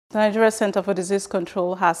The Nigeria Center for Disease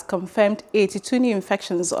Control has confirmed 82 new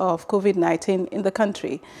infections of COVID-19 in the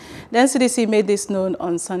country. The NCDC made this known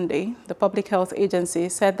on Sunday. The Public Health Agency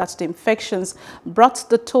said that the infections brought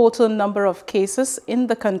the total number of cases in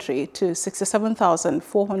the country to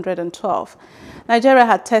 67,412. Nigeria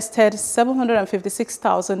had tested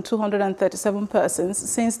 756,237 persons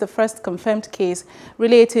since the first confirmed case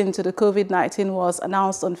relating to the COVID-19 was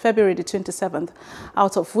announced on February the 27th,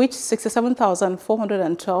 out of which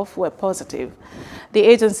 67,412 were positive. The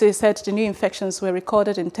agency said the new infections were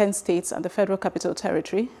recorded in 10 states and the Federal Capital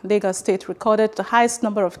Territory. Lagos State recorded the highest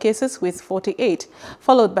number of cases with 48,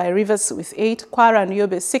 followed by Rivers with 8, Kwara and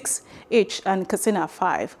Yobe 6 each, and Katsina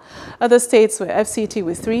 5. Other states were FCT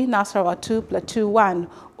with 3, Nasarawa 2, Plateau 1,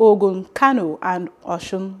 Ogun, Kano, and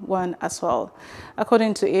Osun 1 as well.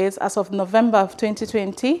 According to AIDS, as of November of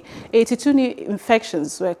 2020, 82 new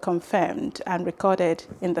infections were confirmed and recorded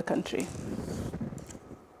in the country.